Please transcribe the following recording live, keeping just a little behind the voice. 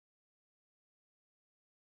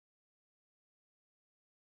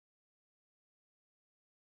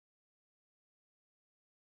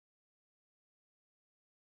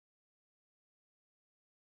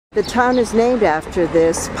The town is named after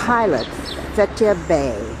this pilot, Fethiye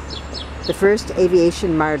Bey, the first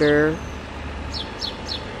aviation martyr,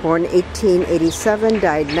 born 1887,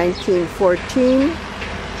 died 1914.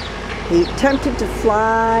 He attempted to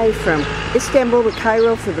fly from Istanbul to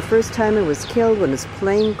Cairo for the first time and was killed when his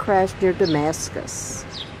plane crashed near Damascus.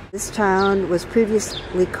 This town was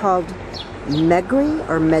previously called Megri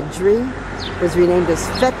or Medri. It was renamed as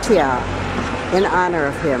Fethiye in honor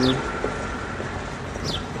of him.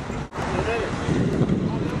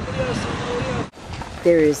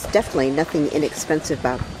 There is definitely nothing inexpensive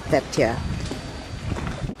about Fethiye.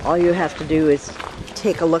 All you have to do is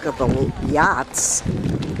take a look at the yachts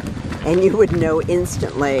and you would know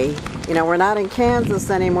instantly. You know, we're not in Kansas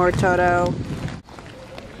anymore, Toto.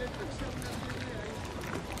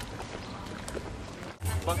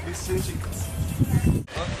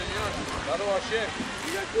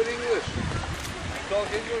 You got good English.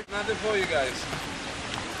 Talk English, nothing for you guys.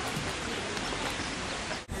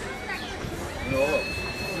 No.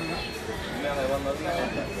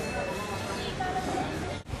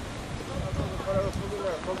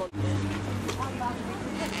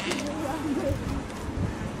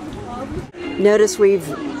 Notice we've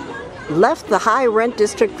left the high rent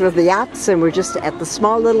district of the yachts and we're just at the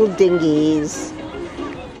small little dinghies.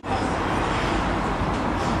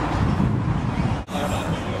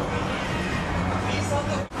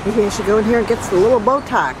 Maybe I should go in here and get the little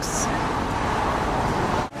Botox.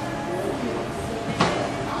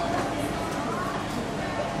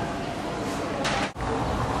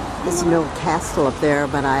 There's an old castle up there,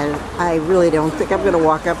 but I really don't think I'm going to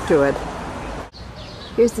walk up to it.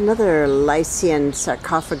 Here's another Lycian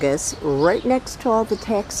sarcophagus right next to all the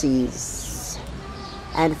taxis.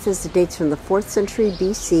 And it says the dates from the 4th century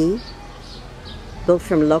BC. Built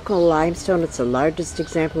from local limestone, it's the largest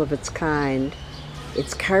example of its kind.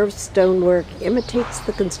 Its carved stonework imitates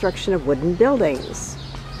the construction of wooden buildings.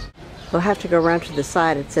 We'll have to go around to the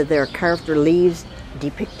side. It said there are carved reliefs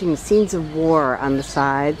depicting scenes of war on the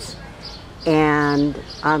sides and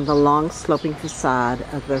on the long sloping facade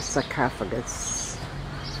of the sarcophagus.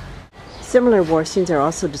 Similar war scenes are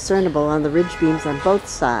also discernible on the ridge beams on both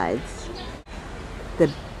sides. The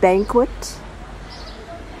banquet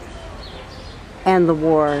and the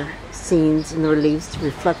war scenes in the reliefs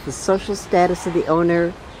reflect the social status of the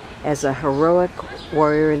owner as a heroic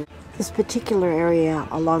warrior. This particular area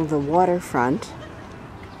along the waterfront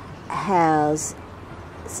has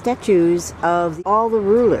statues of all the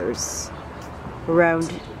rulers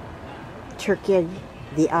around Turkey,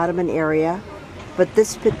 the Ottoman area, but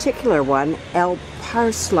this particular one, El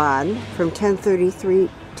Parslan, from 1033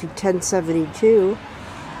 to 1072,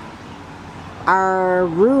 our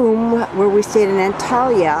room where we stayed in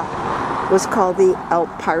Antalya was called the El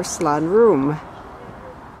Parslan room.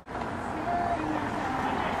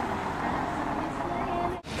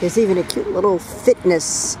 There's even a cute little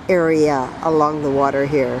fitness area along the water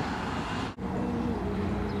here.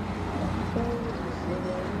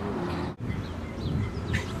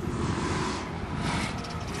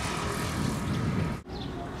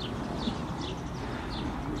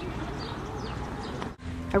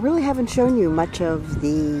 I really haven't shown you much of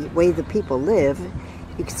the way the people live.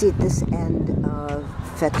 You can see at this end of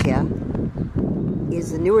Fethiye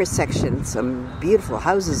is the newer section, some beautiful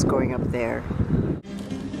houses going up there.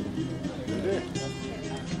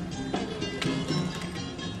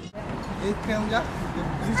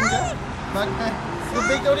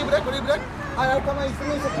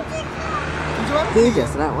 He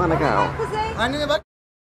does not want to go.